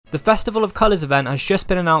The Festival of Colours event has just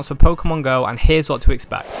been announced for Pokémon GO, and here's what to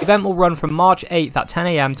expect. The event will run from March 8th at 10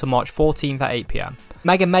 AM to March 14th at 8 PM.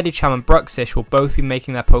 Mega Medicham and Bruxish will both be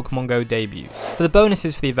making their Pokémon GO debuts. For the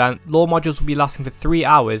bonuses for the event, lore modules will be lasting for 3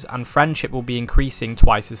 hours and friendship will be increasing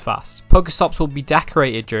twice as fast. Pokestops will be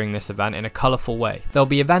decorated during this event in a colourful way. There will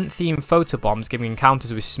be event-themed photobombs giving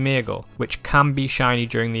encounters with Smeargle, which can be shiny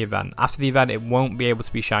during the event. After the event, it won't be able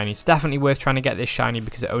to be shiny. It's definitely worth trying to get this shiny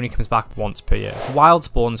because it only comes back once per year. Wild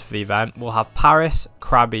spawns for the event will have Paris,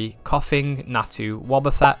 Krabby, Koffing, Natu,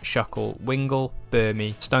 Wobbuffet, Shuckle, Wingull,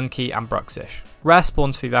 Burmy, Stunky and Bruxish. Rare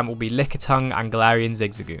spawns for the event will be Lickitung and Galarian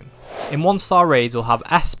Zigzagoon. In 1-star raids we'll have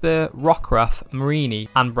Esper, Rockruff, Mareanie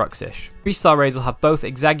and Bruxish. 3-star raids will have both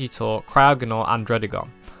Exeggutor, Cryogonal and Druddigon.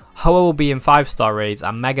 Hoa will be in 5-star raids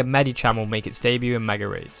and Mega Medicham will make its debut in Mega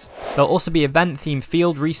Raids. There'll also be event-themed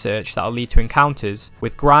field research that will lead to encounters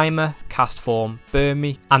with Grimer, Castform,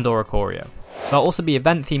 Burmy and Oricorio. There'll also be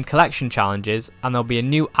event-themed collection challenges and there'll be a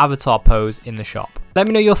new avatar pose in the shop. Let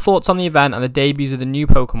me know your thoughts on the event and the debuts of the new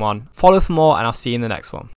Pokemon. Follow for more and I'll see you in the next one.